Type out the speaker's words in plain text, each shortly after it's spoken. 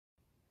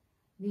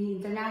the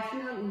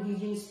International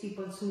Indigenous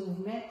Peoples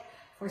Movement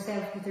for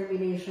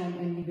Self-Determination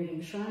and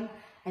Liberation,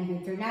 and the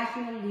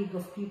International League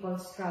of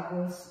People's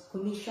Struggles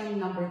Commission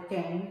number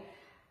 10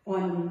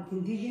 on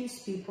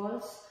Indigenous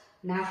Peoples,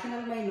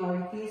 National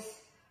Minorities,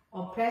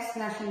 Oppressed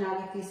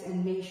Nationalities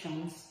and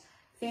Nations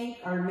thank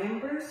our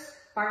members,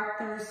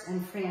 partners,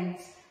 and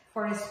friends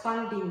for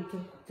responding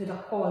to the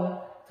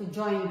call to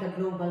join the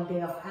Global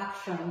Day of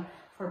Action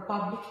for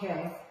Public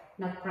Health,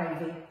 not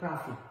Private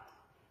Profit.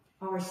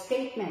 Our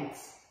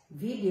statements,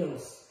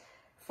 videos,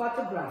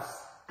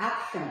 photographs,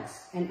 actions,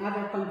 and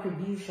other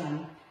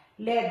contributions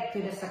led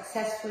to the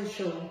successful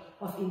show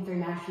of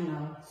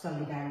international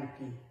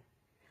solidarity.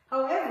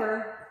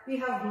 However, we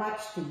have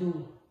much to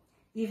do.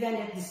 Even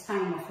at this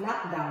time of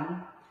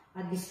lockdown,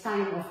 at this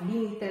time of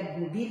limited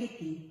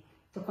mobility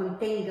to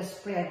contain the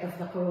spread of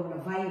the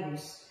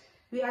coronavirus,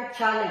 we are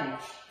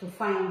challenged to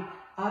find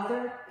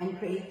other and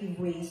creative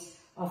ways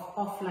of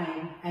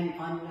offline and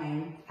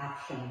online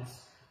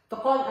actions, to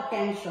call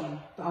attention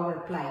to our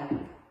plight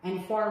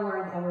and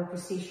forward our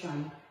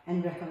position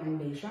and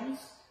recommendations,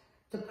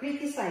 to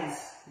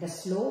criticize the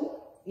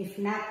slow, if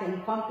not the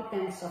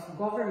incompetence of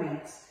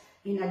governments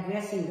in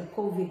addressing the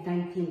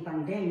COVID-19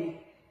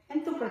 pandemic,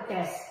 and to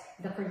protest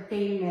the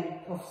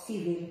curtailment of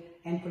civil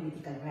and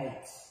political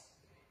rights.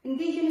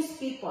 Indigenous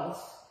peoples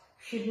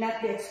should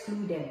not be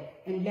excluded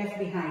and left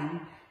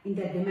behind in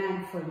the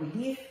demand for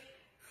relief,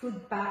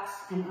 food packs,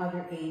 and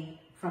other aid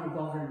from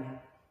government.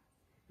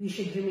 We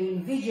should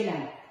remain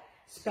vigilant,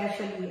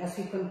 especially as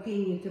we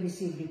continue to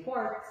receive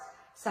reports,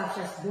 such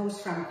as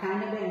those from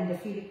Canada and the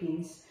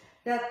Philippines,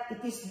 that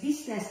it is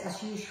business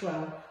as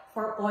usual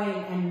for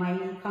oil and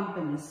mining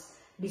companies,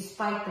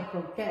 despite the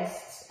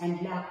protests and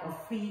lack of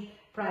free,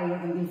 prior,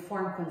 and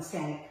informed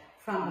consent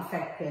from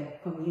affected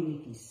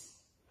communities.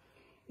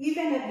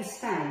 Even at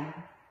this time,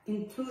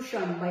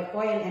 intrusion by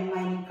oil and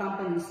mining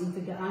companies into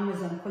the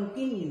Amazon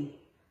continue,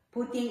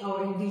 putting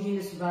our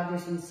indigenous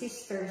brothers and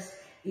sisters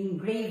in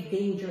grave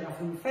danger of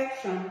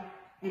infection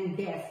and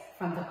death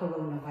from the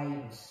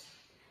coronavirus.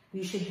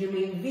 We should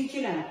remain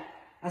vigilant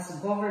as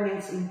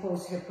governments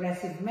impose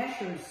repressive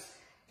measures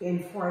to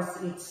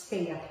enforce its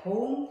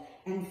stay-at-home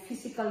and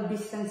physical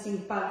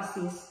distancing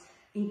policies,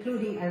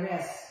 including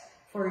arrests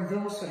for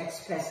those who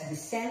express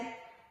dissent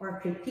or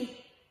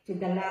critique to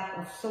the lack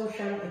of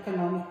social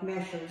economic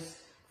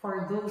measures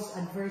for those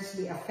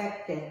adversely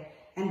affected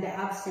and the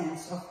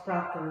absence of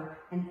proper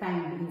and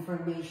timely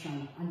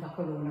information on the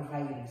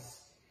coronavirus.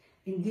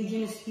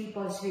 Indigenous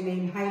peoples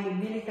remain highly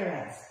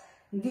militarized.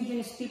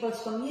 Indigenous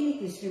peoples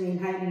communities remain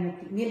highly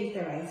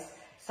militarized,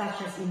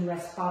 such as in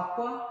West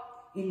Papua,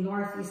 in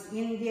Northeast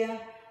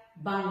India,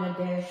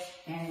 Bangladesh,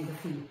 and the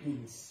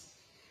Philippines.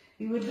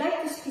 We would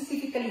like to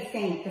specifically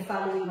thank the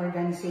following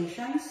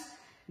organizations: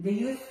 the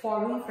Youth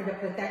Forum for the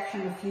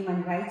Protection of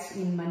Human Rights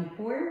in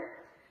Manipur,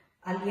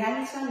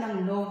 Alyansa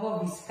ng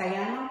Novo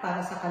Vizcayano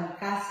para sa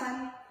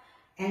Kalikasan,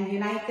 and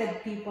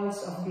United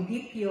Peoples of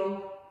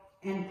Bidipio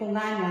and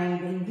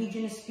Punganay, the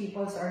Indigenous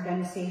Peoples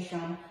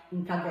Organization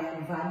in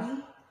Cagayan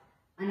Valley,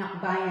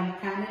 Anakbayan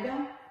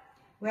Canada,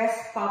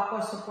 West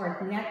Papua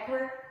Support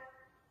Network,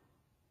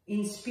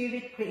 In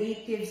Spirit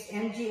Creatives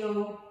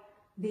NGO,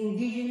 the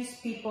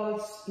Indigenous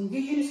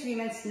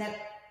Women's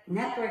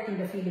Network in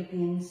the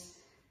Philippines,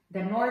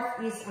 the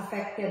Northeast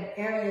Affected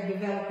Area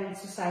Development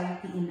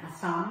Society in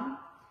Assam,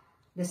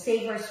 the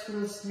Save Our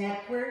Schools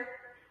Network,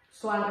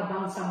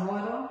 Sualabang sa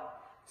Moro,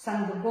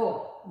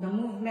 Sandugo, the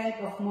Movement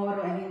of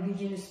Moro and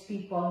Indigenous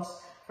Peoples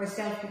for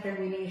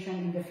Self-Determination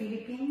in the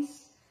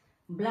Philippines,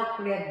 Black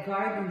Red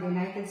Guard in the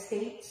United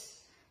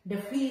States, the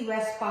Free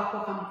West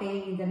Papua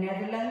Campaign in the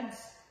Netherlands,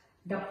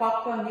 the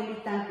Papua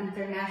Militant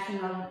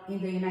International in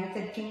the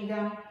United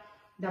Kingdom,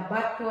 the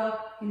Papua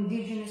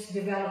Indigenous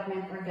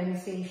Development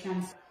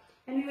Organizations,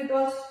 and we would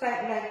also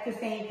like to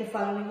thank the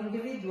following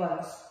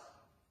individuals: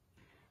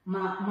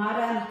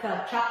 Mara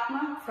Nika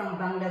Chakma from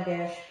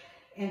Bangladesh,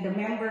 and the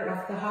member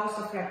of the House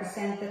of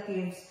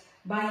Representatives,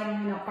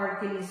 Bayan Muna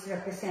Party List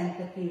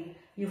Representative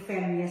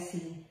Euphemia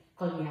C.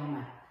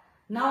 Kolyama.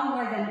 Now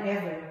more than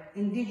ever,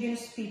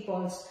 Indigenous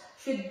peoples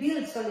should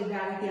build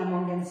solidarity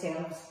among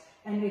themselves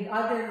and with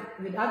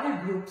other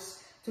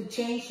groups to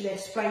change the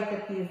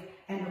exploitative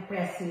and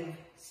oppressive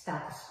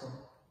status quo.